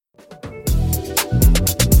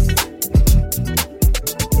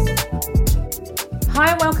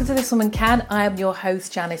Hi and welcome to This Woman Can. I am your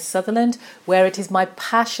host Janice Sutherland, where it is my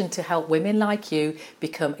passion to help women like you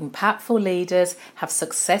become impactful leaders, have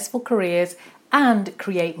successful careers and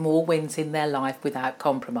create more wins in their life without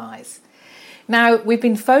compromise. Now, we've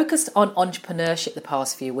been focused on entrepreneurship the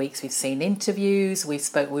past few weeks. We've seen interviews, we've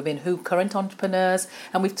spoken with women who are current entrepreneurs,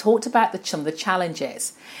 and we've talked about some of the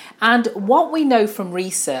challenges. And what we know from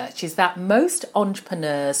research is that most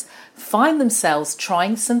entrepreneurs find themselves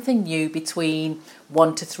trying something new between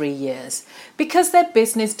 1 to 3 years because their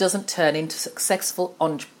business doesn't turn into successful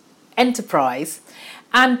enterprise.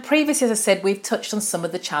 And previously, as I said, we've touched on some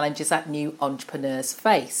of the challenges that new entrepreneurs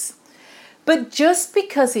face. But just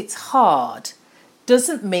because it's hard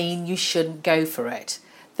doesn't mean you shouldn't go for it.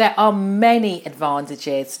 There are many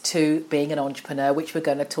advantages to being an entrepreneur, which we're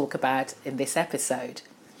going to talk about in this episode.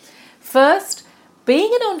 First,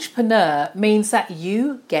 being an entrepreneur means that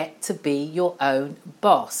you get to be your own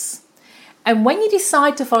boss. And when you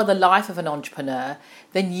decide to follow the life of an entrepreneur,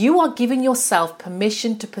 then you are giving yourself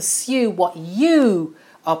permission to pursue what you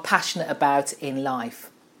are passionate about in life.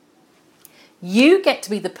 You get to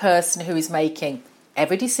be the person who is making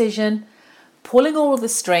every decision, pulling all of the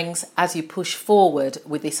strings as you push forward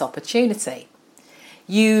with this opportunity.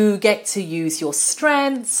 You get to use your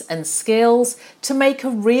strengths and skills to make a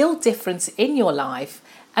real difference in your life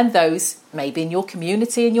and those maybe in your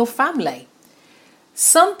community and your family.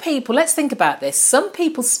 Some people, let's think about this, some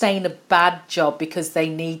people stay in a bad job because they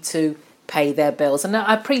need to pay their bills. And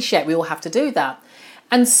I appreciate we all have to do that.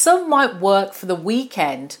 And some might work for the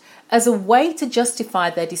weekend as a way to justify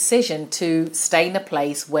their decision to stay in a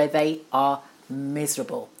place where they are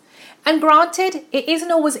miserable. And granted, it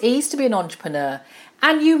isn't always easy to be an entrepreneur,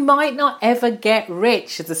 and you might not ever get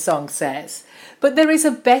rich, as the song says, but there is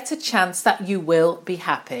a better chance that you will be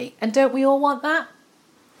happy. And don't we all want that?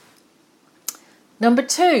 Number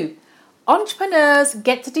 2, entrepreneurs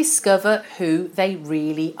get to discover who they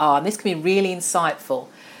really are. And this can be really insightful.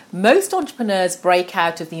 Most entrepreneurs break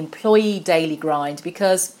out of the employee daily grind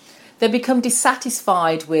because they become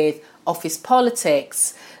dissatisfied with office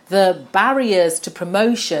politics, the barriers to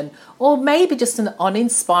promotion, or maybe just an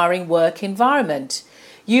uninspiring work environment.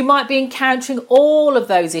 You might be encountering all of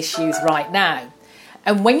those issues right now.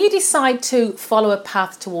 And when you decide to follow a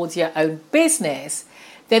path towards your own business,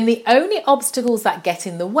 then the only obstacles that get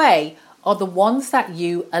in the way are the ones that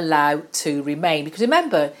you allow to remain. Because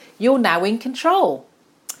remember, you're now in control.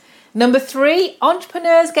 Number 3,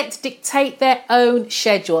 entrepreneurs get to dictate their own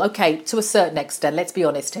schedule. Okay, to a certain extent, let's be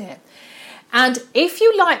honest here. And if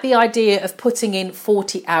you like the idea of putting in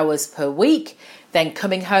 40 hours per week, then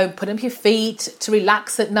coming home, putting up your feet to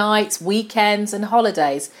relax at nights, weekends and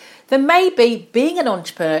holidays, then maybe being an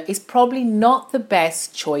entrepreneur is probably not the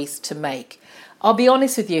best choice to make. I'll be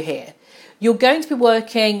honest with you here. You're going to be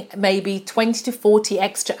working maybe 20 to 40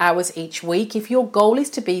 extra hours each week if your goal is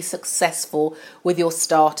to be successful with your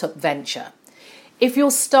startup venture. If you're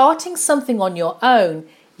starting something on your own,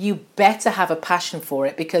 you better have a passion for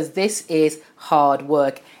it because this is hard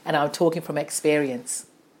work, and I'm talking from experience.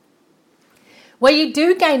 Where you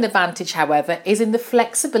do gain advantage, however, is in the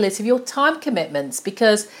flexibility of your time commitments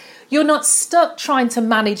because you're not stuck trying to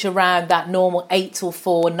manage around that normal 8 till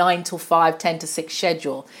 4, 9 till 5, 10 to 6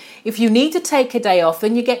 schedule. If you need to take a day off,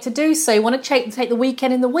 then you get to do so. You want to take the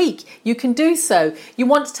weekend in the week, you can do so. You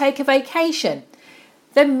want to take a vacation,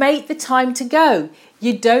 then make the time to go.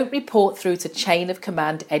 You don't report through to chain of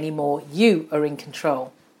command anymore. You are in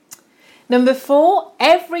control. Number 4,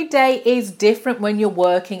 every day is different when you're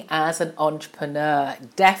working as an entrepreneur.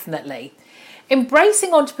 Definitely.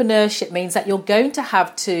 Embracing entrepreneurship means that you're going to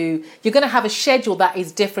have a schedule that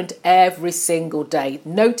is different every single day.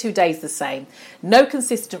 No 2 days the same. No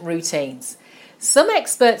consistent routines. Some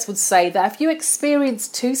experts would say that if you experience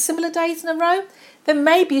 2 similar days in a row, then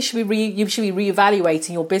maybe you should be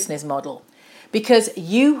reevaluating your business model because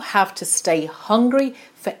you have to stay hungry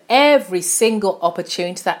for every single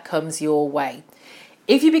opportunity that comes your way.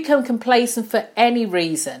 If you become complacent for any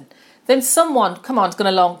reason, then someone, is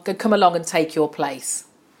going to come along and take your place.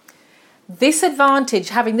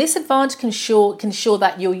 Having this advantage can ensure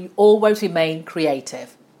that you always remain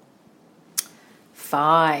creative.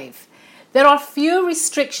 5, there are few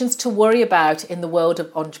restrictions to worry about in the world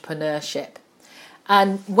of entrepreneurship.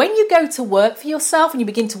 And when you go to work for yourself and you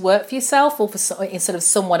begin to work for yourself instead of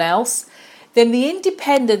someone else, then the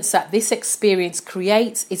independence that this experience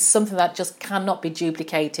creates is something that just cannot be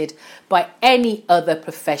duplicated by any other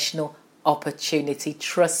professional opportunity.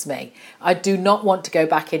 Trust me, I do not want to go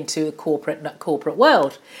back into a corporate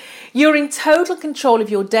world. You're in total control of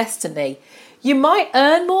your destiny. You might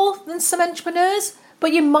earn more than some entrepreneurs,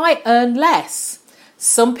 but you might earn less.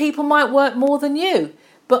 Some people might work more than you,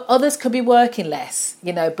 but others could be working less,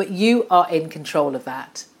 but you are in control of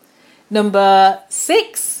that. Number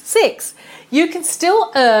six, you can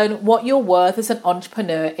still earn what you're worth as an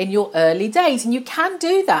entrepreneur in your early days, and you can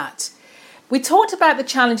do that. We talked about the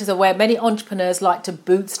challenges of where many entrepreneurs like to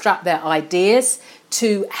bootstrap their ideas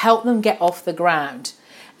to help them get off the ground.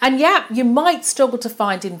 And yeah, you might struggle to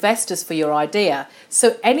find investors for your idea.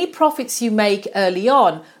 So any profits you make early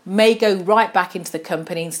on may go right back into the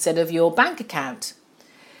company instead of your bank account.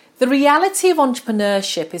 The reality of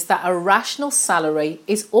entrepreneurship is that a rational salary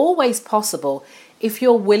is always possible if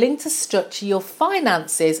you're willing to structure your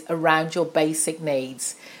finances around your basic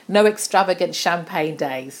needs. No extravagant champagne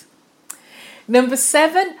days. Number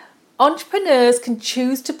 7, entrepreneurs can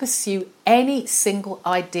choose to pursue any single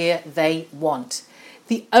idea they want.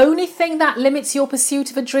 The only thing that limits your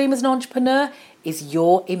pursuit of a dream as an entrepreneur is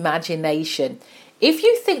your imagination. If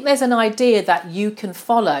you think there's an idea that you can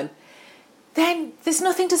follow, then there's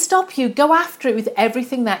nothing to stop you. Go after it with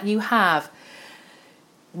everything that you have.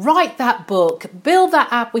 Write that book, build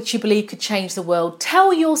that app which you believe could change the world,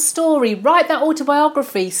 tell your story, write that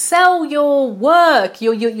autobiography, sell your work,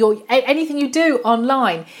 your anything you do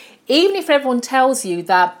online. Even if everyone tells you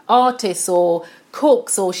that artists or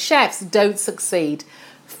cooks or chefs don't succeed,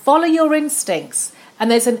 follow your instincts. And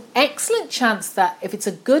there's an excellent chance that if it's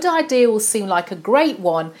a good idea, will seem like a great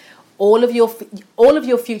one, all of your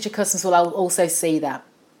future customers will also see that.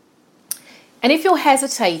 And if you're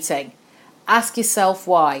hesitating, ask yourself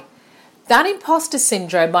why. That imposter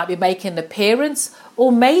syndrome might be making an appearance,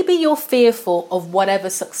 or maybe you're fearful of whatever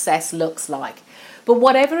success looks like. But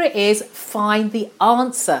whatever it is, find the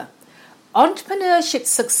answer. Entrepreneurship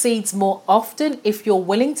succeeds more often if you're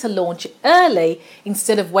willing to launch early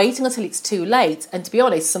instead of waiting until it's too late and, to be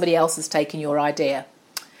honest, somebody else has taken your idea.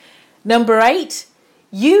 Number 8,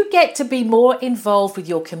 you get to be more involved with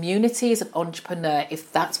your community as an entrepreneur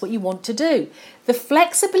if that's what you want to do. The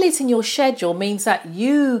flexibility in your schedule means that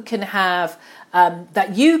you can have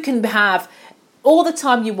all the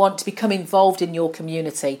time you want to become involved in your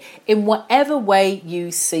community in whatever way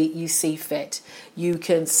you see fit. You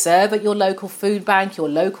can serve at your local food bank, your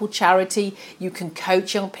local charity. You can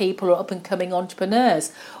coach young people or up and coming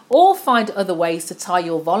entrepreneurs, or find other ways to tie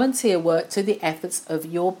your volunteer work to the efforts of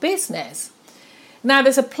your business. Now,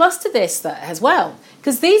 there's a plus to this as well,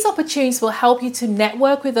 because these opportunities will help you to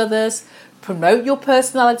network with others, promote your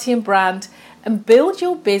personality and brand, and build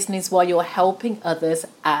your business while you're helping others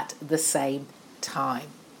at the same time.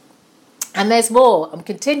 And there's more. I'm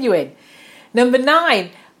continuing. Number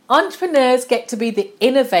 9, entrepreneurs get to be the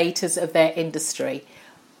innovators of their industry.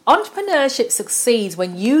 Entrepreneurship succeeds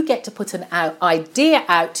when you get to put an idea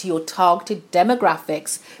out to your targeted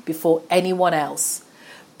demographics before anyone else.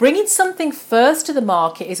 Bringing something first to the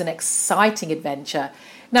market is an exciting adventure.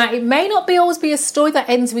 Now, it may not always be a story that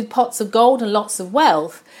ends with pots of gold and lots of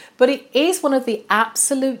wealth, but it is one of the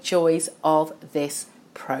absolute joys of this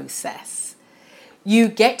process. You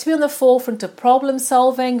get to be on the forefront of problem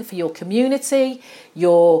solving for your community.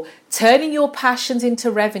 You're turning your passions into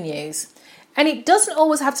revenues. And it doesn't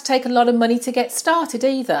always have to take a lot of money to get started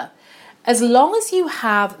either. As long as you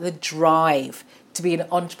have the drive to be an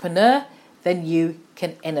entrepreneur, then you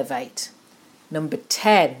can innovate. Number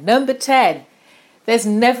 10. There's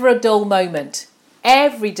never a dull moment.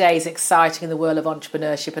 Every day is exciting in the world of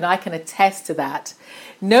entrepreneurship, and I can attest to that.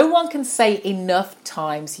 No one can say enough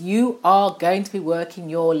times you are going to be working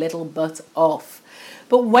your little butt off.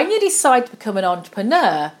 But when you decide to become an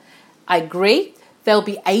entrepreneur, I agree, there'll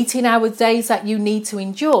be 18-hour days that you need to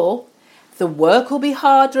endure. The work will be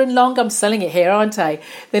harder and longer, I'm selling it here, aren't I,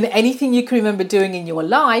 than anything you can remember doing in your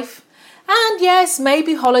life. And yes,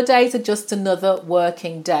 maybe holidays are just another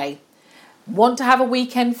working day. Want to have a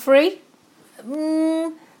weekend free?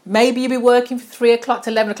 Maybe you'll be working from 3 o'clock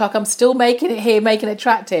to 11 o'clock. I'm still making it here, making it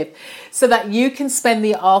attractive, so that you can spend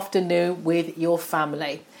the afternoon with your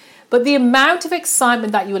family. But the amount of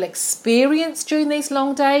excitement that you will experience during these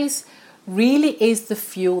long days really is the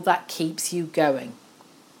fuel that keeps you going.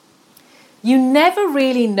 You never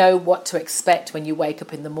really know what to expect when you wake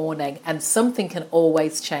up in the morning, and something can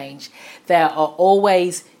always change. There are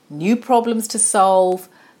always new problems to solve,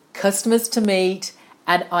 customers to meet,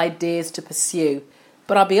 and ideas to pursue.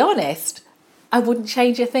 But I'll be honest, I wouldn't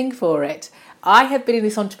change a thing for it. I have been in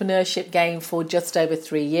this entrepreneurship game for just over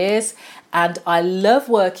 3 years, and I love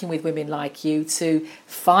working with women like you to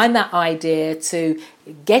find that idea, to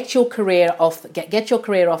get your career off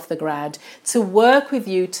the ground, to work with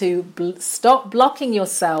you to stop blocking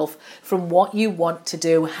yourself from what you want to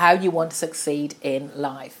do, how you want to succeed in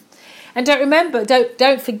life. And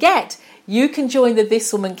don't forget, You can join the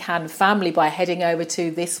This Woman Can family by heading over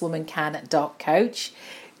to thiswomancan.coach,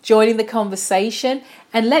 joining the conversation,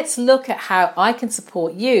 and let's look at how I can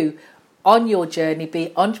support you on your journey, be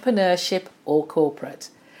it entrepreneurship or corporate.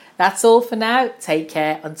 That's all for now. Take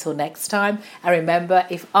care until next time. And remember,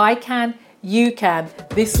 if I can, you can.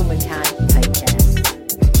 This woman can.